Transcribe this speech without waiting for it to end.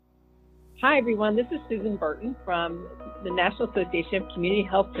Hi, everyone. This is Susan Burton from the National Association of Community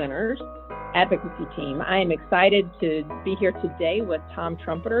Health Centers Advocacy Team. I am excited to be here today with Tom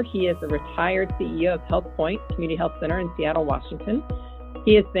Trompeter. He is the retired CEO of Health Point Community Health Center in Seattle, Washington.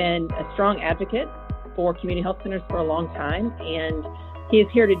 He has been a strong advocate for community health centers for a long time, and he is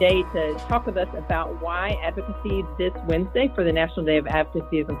here today to talk with us about why advocacy this Wednesday for the National Day of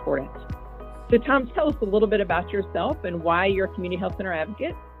Advocacy is important. So, Tom, tell us a little bit about yourself and why you're a community health center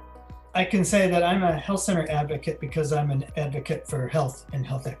advocate. I can say that I'm a health center advocate because I'm an advocate for health and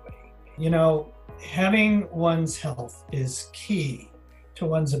health equity. You know, having one's health is key to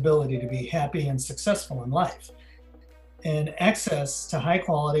one's ability to be happy and successful in life. And access to high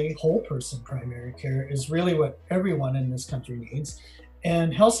quality, whole person primary care is really what everyone in this country needs.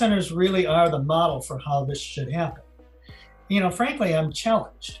 And health centers really are the model for how this should happen. You know, frankly, I'm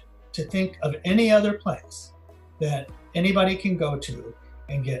challenged to think of any other place that anybody can go to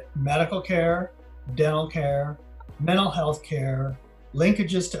and get medical care, dental care, mental health care,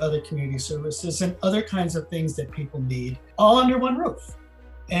 linkages to other community services, and other kinds of things that people need, all under one roof.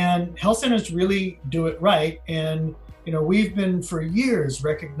 And health centers really do it right. And, you know, we've been for years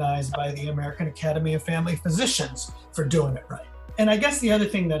recognized by the American Academy of Family Physicians for doing it right. And I guess the other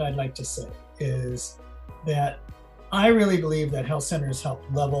thing that I'd like to say is that I really believe that health centers help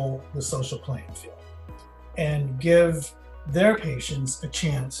level the social playing field and give their patients a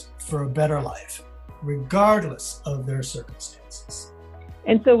chance for a better life, regardless of their circumstances.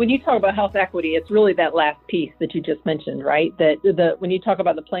 And so when you talk about health equity, it's really that last piece that you just mentioned, right? That when you talk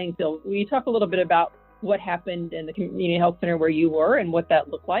about the playing field, will you talk a little bit about what happened in the community health center where you were and what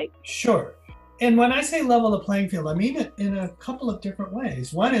that looked like? Sure. And when I say level the playing field, I mean it in a couple of different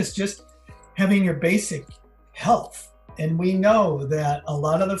ways. One is just having your basic health. And we know that a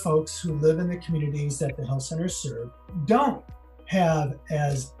lot of the folks who live in the communities that the health centers serve don't have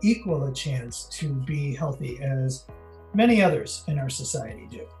as equal a chance to be healthy as many others in our society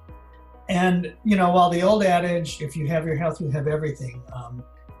do. And, you know, while the old adage, if you have your health, you have everything,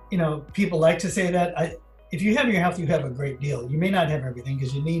 you know, people like to say that. If you have your health, you have a great deal. You may not have everything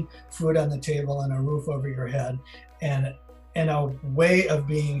because you need food on the table and a roof over your head and a way of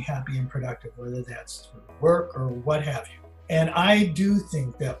being happy and productive, whether that's through work or what have you. And I do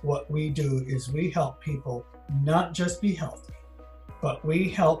think that what we do is we help people not just be healthy, but we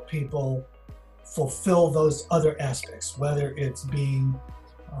help people fulfill those other aspects, whether it's being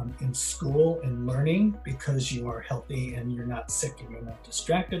in school and learning because you are healthy and you're not sick and you're not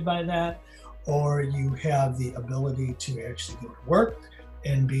distracted by that, or you have the ability to actually go to work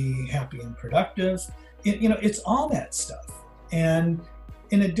and be happy and productive. It's all that stuff. And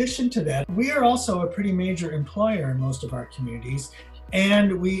in addition to that, we are also a pretty major employer in most of our communities,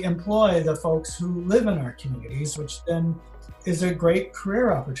 and we employ the folks who live in our communities, which then is a great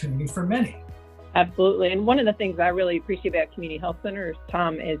career opportunity for many. Absolutely. And one of the things I really appreciate about community health centers,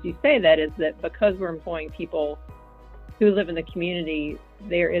 Tom, as you say that, is that because we're employing people who live in the community,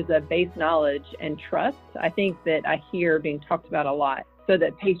 there is a base knowledge and trust, I think, that I hear being talked about a lot, so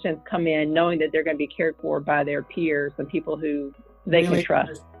that patients come in knowing that they're going to be cared for by their peers and people who they really can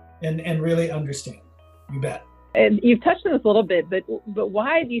trust. And really understand. You bet. And you've touched on this a little bit, but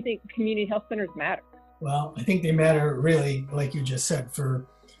why do you think community health centers matter? Well, I think they matter really, like you just said, for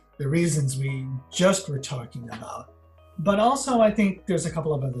the reasons we just were talking about. But also, I think there's a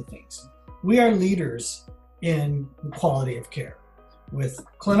couple of other things. We are leaders in the quality of care with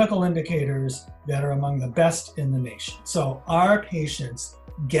clinical indicators that are among the best in the nation. So our patients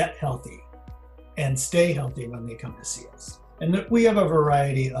get healthy and stay healthy when they come to see us. And we have a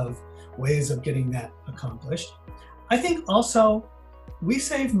variety of ways of getting that accomplished. I think also we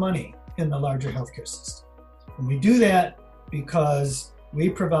save money in the larger healthcare system. And we do that because we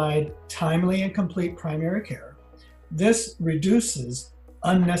provide timely and complete primary care. This reduces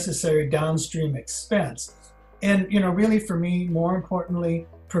unnecessary downstream expense. And, you know, really for me, more importantly,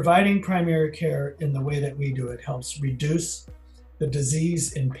 providing primary care in the way that we do it helps reduce the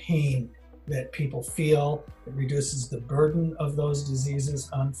disease and pain that people feel. It reduces the burden of those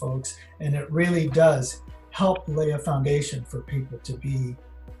diseases on folks. And it really does help lay a foundation for people to be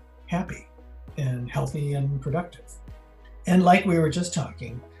happy and healthy and productive. And like we were just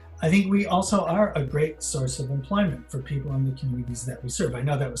talking, I think we also are a great source of employment for people in the communities that we serve. I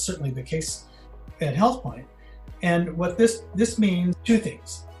know that was certainly the case at Health Point. And what this means, two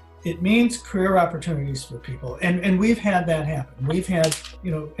things. It means career opportunities for people. And we've had that happen. We've had,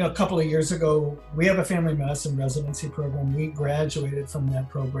 a couple of years ago, we have a family medicine residency program. We graduated from that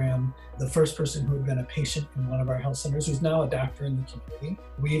program, the first person who had been a patient in one of our health centers, who's now a doctor in the community.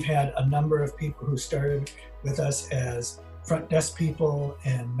 We've had a number of people who started with us as front desk people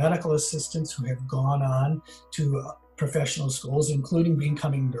and medical assistants who have gone on to professional schools, including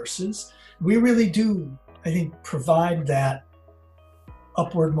becoming nurses. We really do, I think, provide that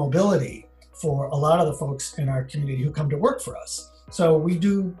upward mobility for a lot of the folks in our community who come to work for us. So we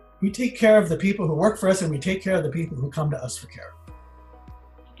take care of the people who work for us, and we take care of the people who come to us for care.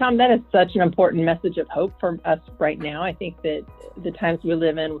 Tom, that is such an important message of hope for us right now. I think that the times we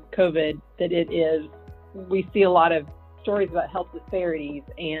live in with COVID, we see a lot of stories about health disparities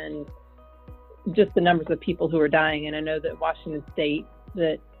and just the numbers of people who are dying. And I know that Washington State,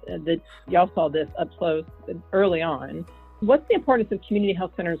 that y'all saw this up close early on. What's the importance of community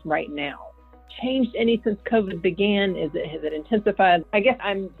health centers right now? Changed any since COVID began? Has it intensified? I guess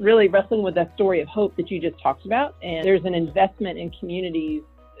I'm really wrestling with that story of hope that you just talked about. And there's an investment in communities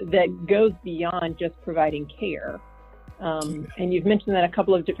that goes beyond just providing care. And you've mentioned that a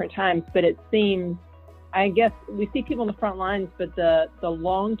couple of different times, but it seems, I guess we see people on the front lines, but the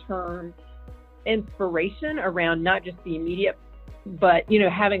long-term inspiration around not just the immediate, but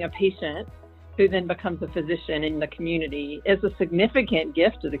having a patient who then becomes a physician in the community is a significant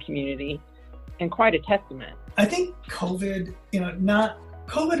gift to the community and quite a testament. I think COVID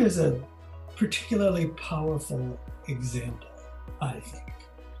is a particularly powerful example, I think,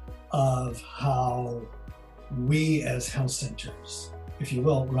 of how we as health centers, if you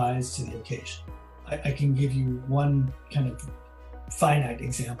will, rise to the occasion. I can give you one kind of finite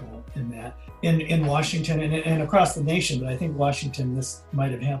example in that. In Washington and across the nation, but I think Washington, this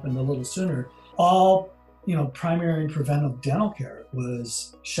might have happened a little sooner, all primary and preventive dental care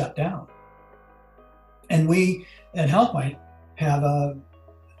was shut down. And we at HealthPoint have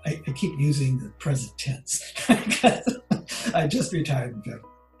I keep using the present tense because I just retired in February.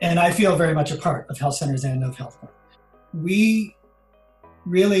 And I feel very much a part of health centers and of HealthPoint. We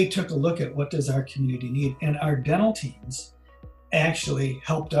really took a look at what does our community need, and our dental teams actually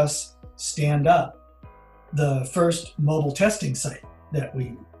helped us stand up the first mobile testing site that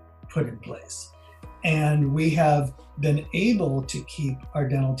we put in place. And we have been able to keep our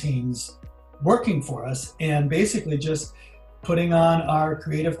dental teams working for us and basically just putting on our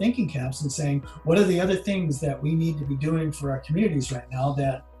creative thinking caps and saying, what are the other things that we need to be doing for our communities right now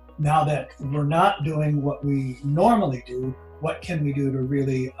that we're not doing what we normally do, what can we do to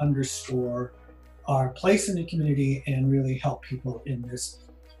really underscore our place in the community and really help people in this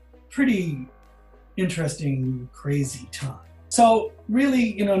pretty interesting, crazy time. So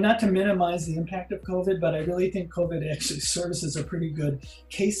really, not to minimize the impact of COVID, but I really think COVID actually serves as a pretty good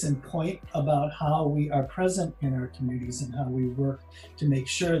case in point about how we are present in our communities and how we work to make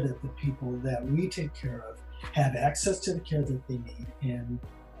sure that the people that we take care of have access to the care that they need and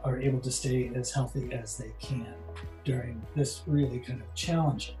are able to stay as healthy as they can during this really kind of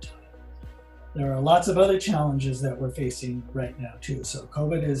challenging time. There are lots of other challenges that we're facing right now too. So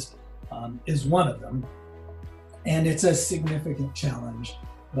COVID is one of them. And it's a significant challenge,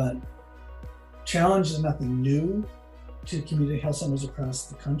 but challenge is nothing new to community health centers across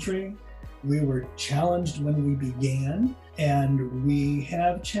the country. We were challenged when we began, and we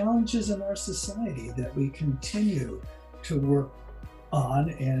have challenges in our society that we continue to work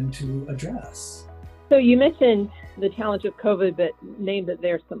on and to address. So you mentioned the challenge of COVID, but named that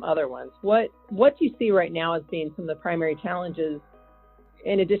there's some other ones. What do you see right now as being some of the primary challenges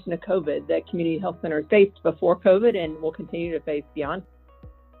in addition to COVID that community health centers faced before COVID and will continue to face beyond?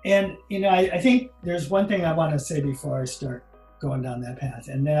 And, I think there's one thing I want to say before I start going down that path,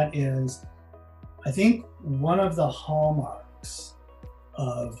 and that is, I think one of the hallmarks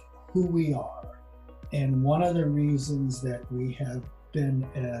of who we are, and one of the reasons that we have been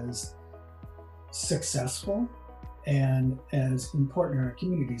as successful and as important in our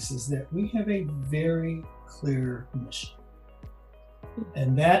communities is that we have a very clear mission.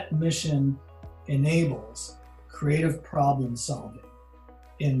 And that mission enables creative problem solving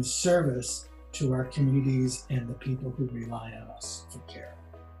in service to our communities and the people who rely on us for care.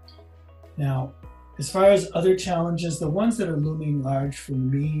 Now, as far as other challenges, the ones that are looming large for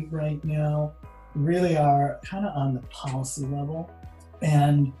me right now really are kind of on the policy level.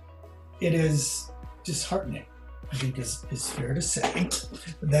 And it is disheartening, I think is fair to say,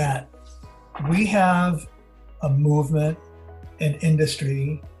 that we have a movement, an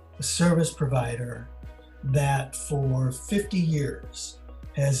industry, a service provider that for 50 years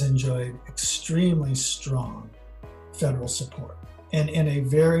has enjoyed extremely strong federal support and in a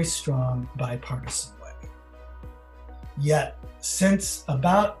very strong bipartisan way. Yet since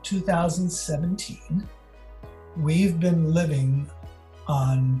about 2017, we've been living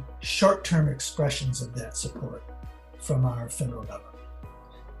on short-term expressions of that support from our federal government.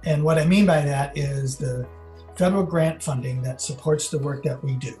 And what I mean by that is the federal grant funding that supports the work that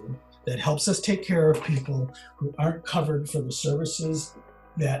we do, that helps us take care of people who aren't covered for the services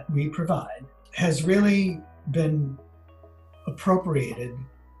that we provide, has really been appropriated,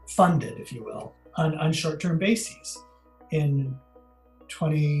 funded, if you will, on short-term bases.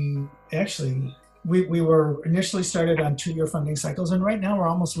 We were initially started on 2-year funding cycles, and right now we're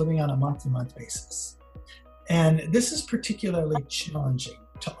almost living on a month-to-month basis. And this is particularly challenging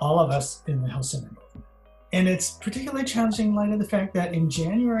to all of us in the health center movement. And it's particularly challenging in light of the fact that in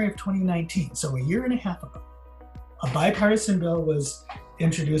January of 2019, so a year and a half ago, a bipartisan bill was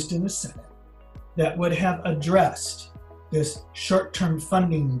introduced in the Senate that would have addressed this short-term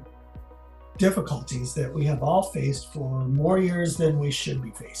funding difficulties that we have all faced for more years than we should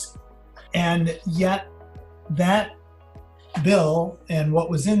be facing. And yet that bill and what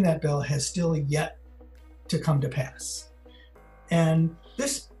was in that bill has still yet to come to pass. And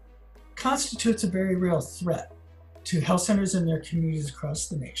this constitutes a very real threat to health centers and their communities across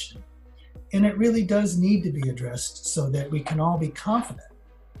the nation. And it really does need to be addressed so that we can all be confident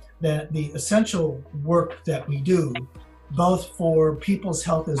that the essential work that we do, both for people's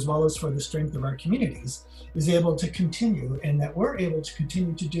health as well as for the strength of our communities, is able to continue, and that we're able to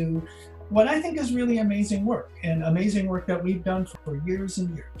continue to do what I think is really amazing work, and amazing work that we've done for years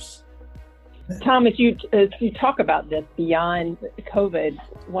and years. Tom, as you talk about this beyond COVID,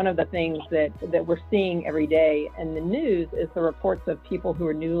 one of the things that we're seeing every day in the news is the reports of people who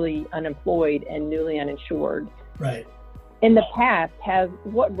are newly unemployed and newly uninsured. Right. In the past,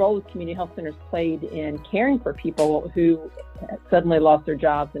 what role has community health centers played in caring for people who suddenly lost their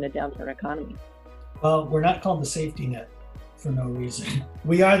jobs in a downturn economy? Well, we're not called the safety net for no reason.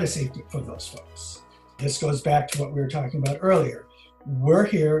 We are the safety for those folks. This goes back to what we were talking about earlier. We're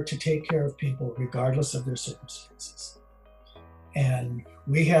here to take care of people regardless of their circumstances. And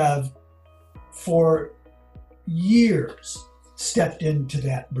we have, for years, stepped into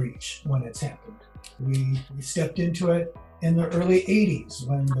that breach when it's happened. We stepped into it in the early 80s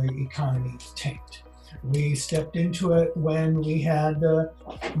when the economy tanked. We stepped into it when we had the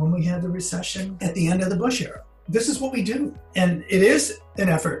recession at the end of the Bush era. This is what we do. And it is an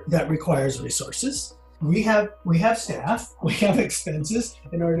effort that requires resources. We have staff, we have expenses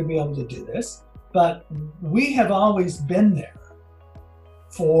in order to be able to do this, but we have always been there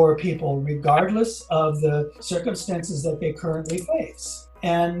for people regardless of the circumstances that they currently face.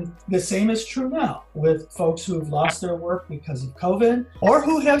 And the same is true now with folks who have lost their work because of COVID or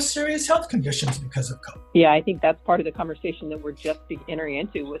who have serious health conditions because of COVID. Yeah, I think that's part of the conversation that we're just entering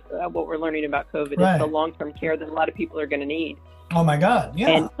into with what we're learning about COVID. Right. Is the long-term care that a lot of people are going to need. Oh my God, yeah.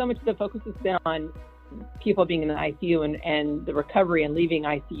 And so much of the focus has been on people being in the ICU and the recovery and leaving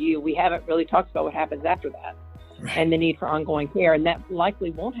ICU. We haven't really talked about what happens after that. Right. And the need for ongoing care. And that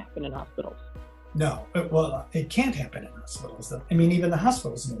likely won't happen in hospitals. No, well, it can't happen in hospitals. I mean, even the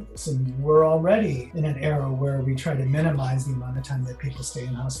hospitals know this, and we're already in an era where we try to minimize the amount of time that people stay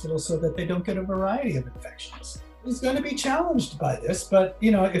in hospitals so that they don't get a variety of infections. It's going to be challenged by this, but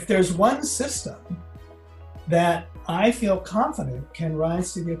if there's one system that I feel confident can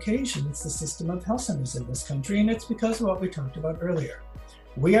rise to the occasion, it's the system of health centers in this country, and it's because of what we talked about earlier.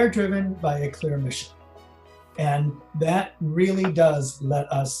 We are driven by a clear mission, and that really does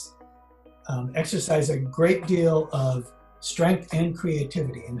let us exercise a great deal of strength and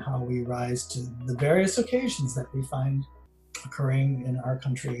creativity in how we rise to the various occasions that we find occurring in our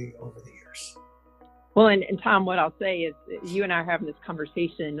country over the years. Well, and Tom, what I'll say is you and I are having this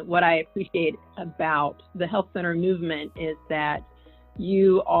conversation. What I appreciate about the health center movement is that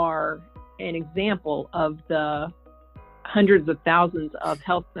you are an example of the hundreds of thousands of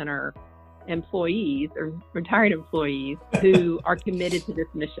health center employees or retired employees who are committed to this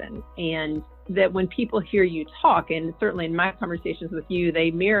mission. And that when people hear you talk, and certainly in my conversations with you, they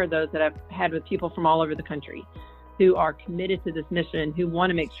mirror those that I've had with people from all over the country who are committed to this mission, who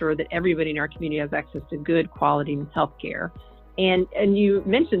want to make sure that everybody in our community has access to good quality health care. And you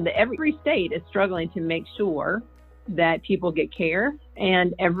mentioned that every state is struggling to make sure that people get care,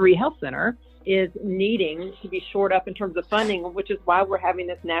 and every health center is needing to be shored up in terms of funding, which is why we're having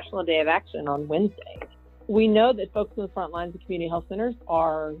this National Day of Action on Wednesday. We know that folks in the front lines of community health centers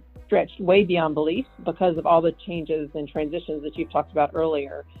are stretched way beyond belief because of all the changes and transitions that you've talked about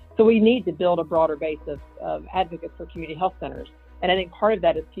earlier. So we need to build a broader base of advocates for community health centers. And I think part of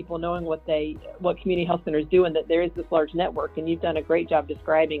that is people knowing what community health centers do, and that there is this large network, and you've done a great job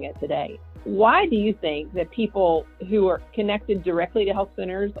describing it today. Why do you think that people who are connected directly to health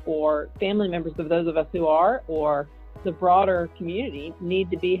centers, or family members of those of us who are, or the broader community, need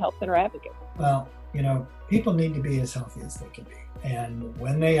to be health center advocates? Well, people need to be as healthy as they can be. And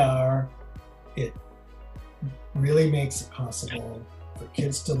when they are, it really makes it possible for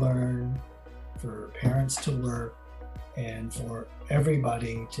kids to learn, for parents to work, and for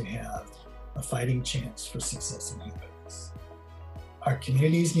everybody to have a fighting chance for success and happiness. Our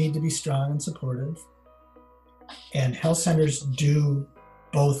communities need to be strong and supportive, and health centers do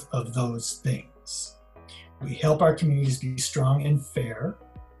both of those things. We help our communities be strong and fair.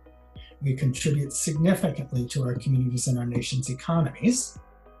 We contribute significantly to our communities and our nation's economies.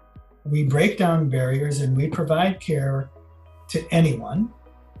 We break down barriers and we provide care to anyone,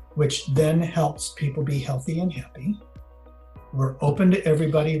 which then helps people be healthy and happy. We're open to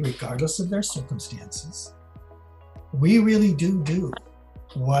everybody regardless of their circumstances. We really do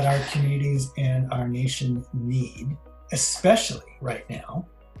what our communities and our nation need, especially right now.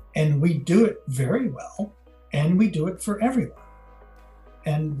 And we do it very well, and we do it for everyone.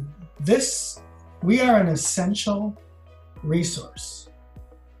 And we are an essential resource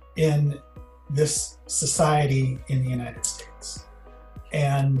in this society in the United States.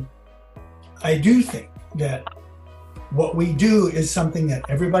 And I do think that what we do is something that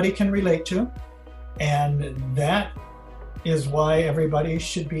everybody can relate to, and that is why everybody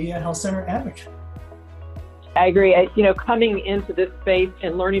should be a health center advocate. I agree. Coming into this space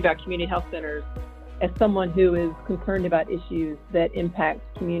and learning about community health centers, as someone who is concerned about issues that impact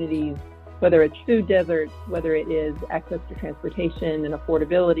communities, whether it's food deserts, whether it is access to transportation and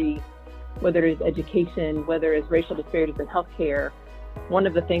affordability, whether it is education, whether it's racial disparities in healthcare, one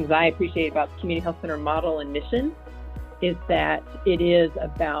of the things I appreciate about the community health center model and mission is that it is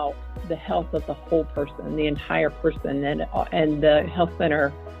about the health of the whole person, the entire person, and the health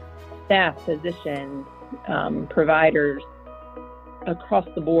center staff, physicians, providers, across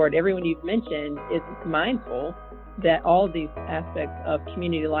the board. Everyone you've mentioned is mindful that all of these aspects of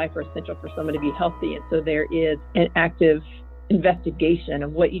community life are essential for someone to be healthy. And so there is an active investigation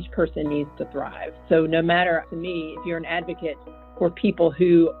of what each person needs to thrive. So no matter, to me, if you're an advocate for people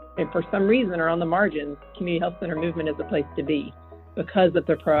who, and for some reason, are on the margins, community health center movement is a place to be because of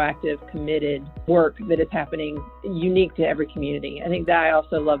the proactive, committed work that is happening unique to every community. I think that I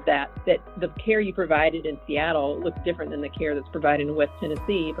also love that the care you provided in Seattle looks different than the care that's provided in West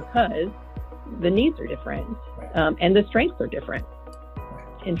Tennessee because the needs are different and the strengths are different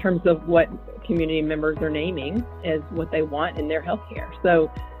in terms of what community members are naming as what they want in their health care. So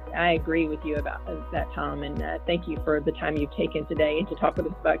I agree with you about that, Tom, and thank you for the time you've taken today to talk with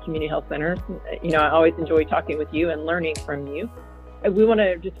us about community health centers. I always enjoy talking with you and learning from you. We want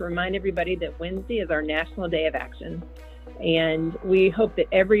to just remind everybody that Wednesday is our National Day of Action, and we hope that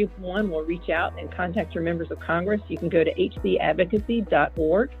everyone will reach out and contact your members of Congress. You can go to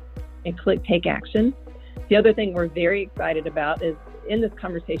hcadvocacy.org and click Take Action. The other thing we're very excited about is in this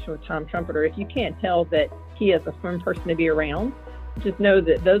conversation with Tom Trumpeter, if you can't tell that he is a fun person to be around, just know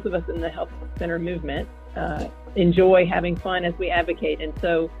that those of us in the health center movement enjoy having fun as we advocate. And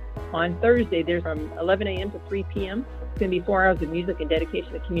so on Thursday, there's from 11 a.m. to 3 p.m. It's going to be 4 hours of music and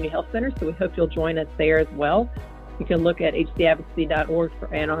dedication to community health centers. So we hope you'll join us there as well. You can look at hcadvocacy.org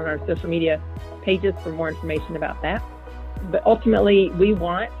and on our social media pages for more information about that. But ultimately, we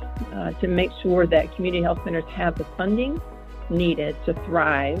want to make sure that community health centers have the funding needed to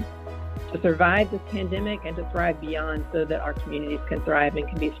thrive, to survive this pandemic and to thrive beyond so that our communities can thrive and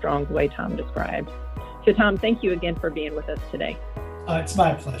can be strong the way Tom described. So Tom, thank you again for being with us today. It's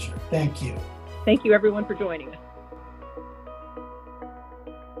my pleasure. Thank you. Thank you everyone for joining us.